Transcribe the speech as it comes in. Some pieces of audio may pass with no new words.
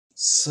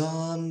Somebody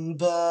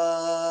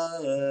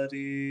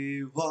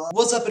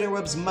What's up,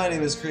 interwebs? My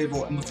name is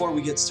Cravel, and before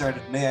we get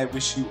started, may I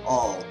wish you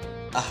all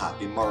a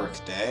happy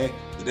Murica Day,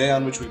 the day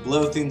on which we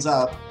blow things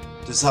up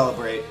to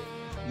celebrate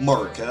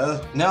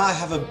Murica. Now I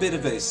have a bit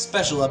of a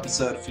special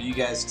episode for you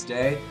guys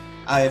today.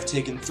 I have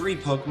taken 3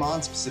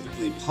 Pokemon,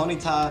 specifically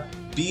Ponyta,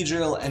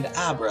 Beedrill, and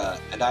Abra,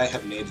 and I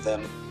have named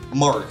them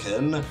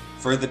Murican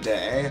for the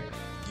day,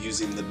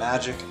 using the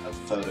magic of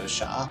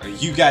Photoshop. Are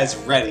you guys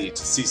ready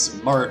to see some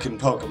Murican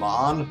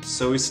Pokemon?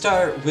 So we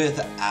start with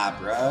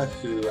Abra,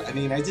 who, I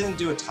mean, I didn't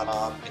do a ton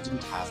on. I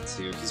didn't have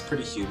to. He's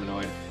pretty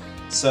humanoid.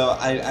 So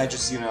I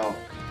just,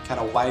 kind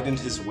of widened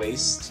his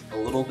waist a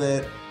little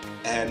bit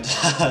and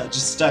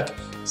just stuck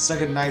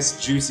a nice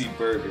juicy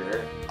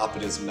burger up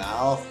in his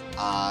mouth.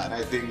 And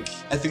I think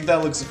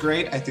that looks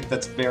great. I think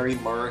that's very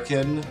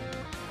Murican.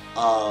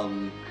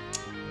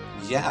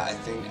 Yeah, I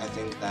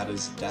think that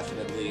is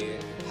definitely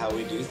how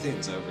we do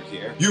things over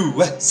here.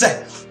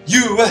 USA!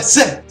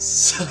 USA!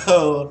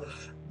 So,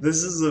 this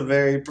is a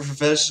very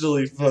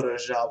professionally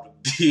photoshopped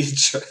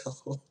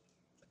Beedrill.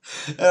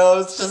 And I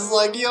was just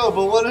like, yo,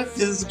 but what if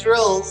his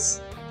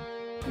drills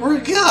were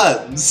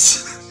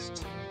guns?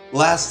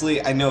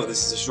 Lastly, I know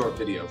this is a short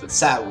video, but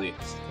sadly,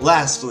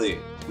 lastly,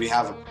 we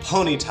have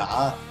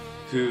Ponyta,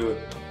 who,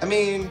 I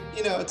mean,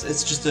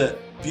 it's just a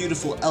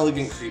beautiful,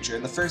 elegant creature,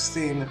 and the first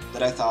thing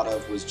that I thought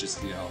of was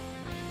just,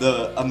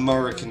 the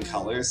American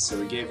colors, so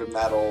we gave him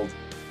that old,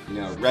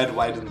 red,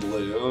 white, and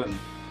blue, and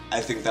I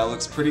think that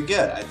looks pretty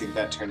good. I think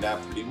that turned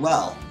out pretty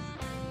well.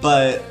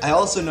 But I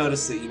also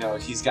noticed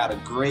that, he's got a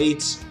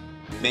great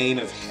mane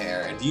of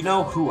hair, and do you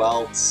know who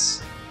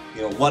else,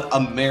 what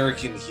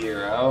American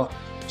hero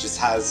just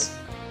has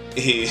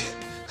a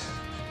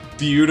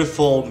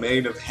beautiful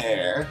mane of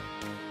hair?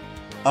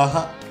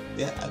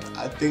 Yeah,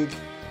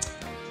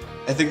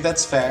 I think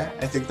that's fair.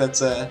 I think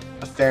that's a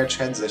fair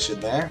transition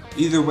there.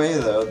 Either way,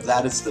 though,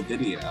 that is the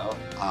video.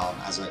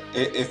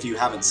 If you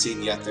haven't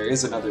seen yet, there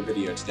is another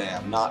video today.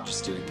 I'm not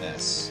just doing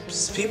this.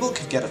 Just people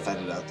could get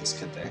offended at this,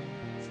 could they?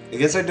 I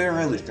guess I didn't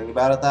really think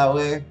about it that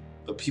way,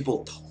 but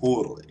people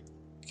totally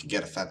could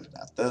get offended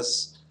at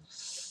this.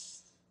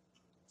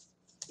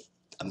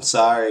 I'm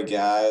sorry,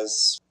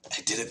 guys.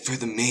 I did it for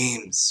the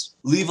memes.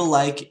 Leave a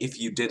like if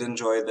you did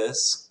enjoy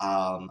this.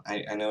 I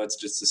know it's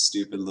just a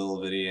stupid little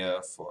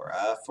video for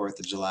 4th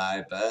of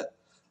July, but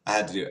I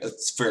had to do it.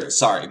 It's for,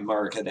 sorry,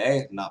 Murica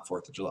Day, not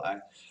 4th of July.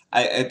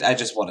 I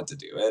just wanted to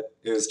do it.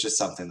 It was just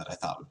something that I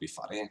thought would be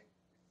funny.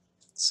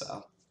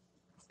 So,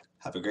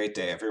 have a great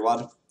day,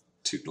 everyone.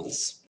 Toodles.